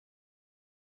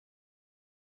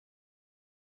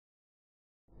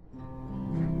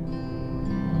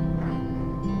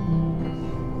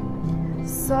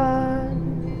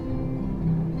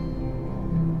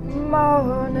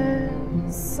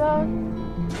morning sun,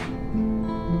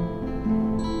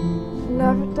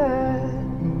 never dead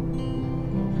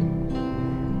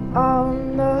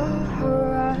on the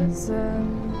horizon.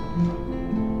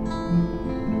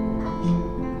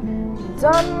 I'm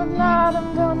done with night,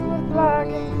 I'm done with black,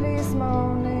 and please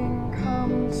morning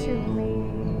come to me.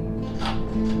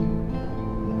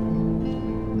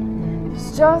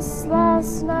 It's just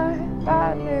last night,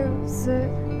 bad news, it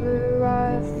blew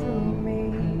right through me.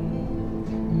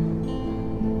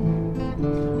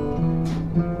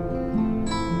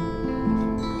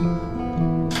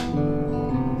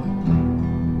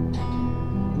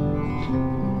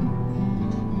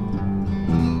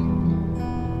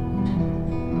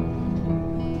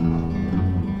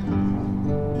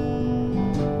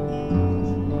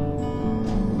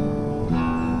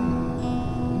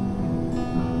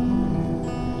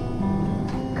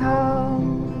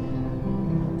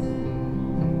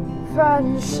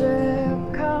 Friendship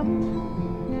come,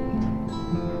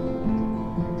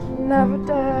 never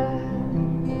dead,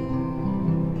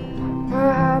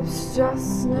 perhaps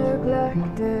just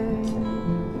neglected.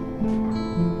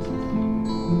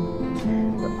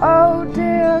 But oh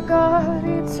dear God,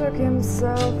 he took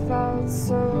himself out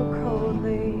so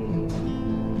coldly.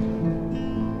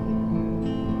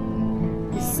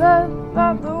 He said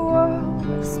that the world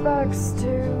expects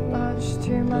too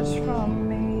much from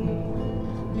me.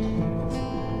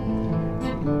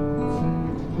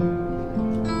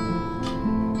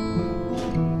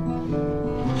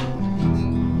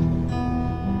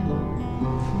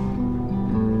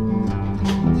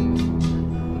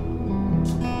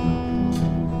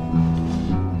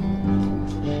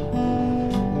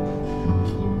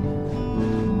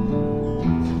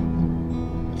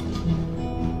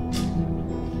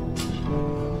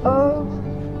 Oh,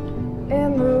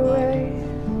 in the way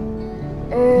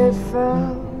it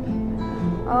fell,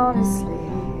 honestly,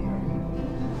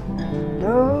 and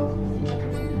oh,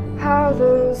 how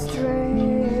those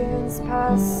trains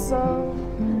pass so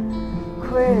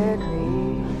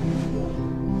quickly.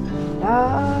 And I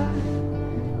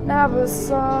never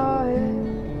saw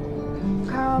it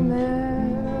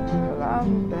coming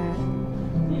around the bend.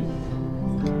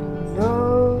 No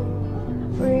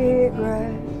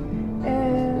regret.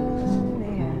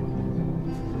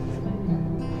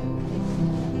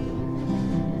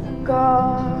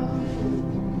 God,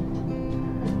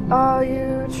 are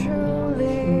you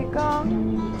truly gone?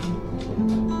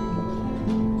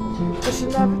 But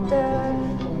you're never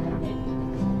dead,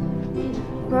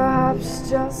 perhaps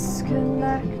just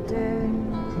connected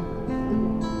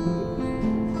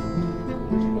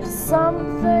to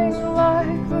something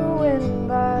like the wind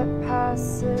that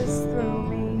passes through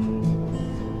me.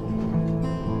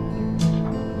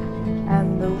 And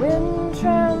the wind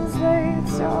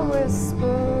translates your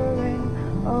whispering,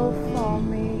 oh, for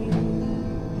me.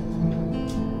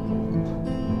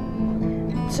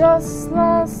 Just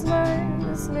last night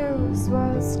this news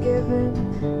was given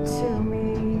to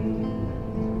me,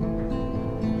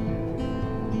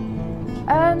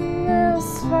 and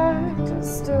this fact is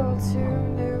still too